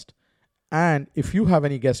podcast. And if you have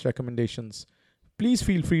any guest recommendations, please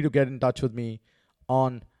feel free to get in touch with me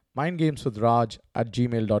on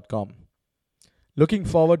mindgameswithraj@gmail.com. Looking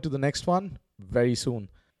forward to the next one very soon.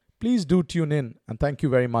 Please do tune in, and thank you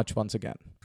very much once again.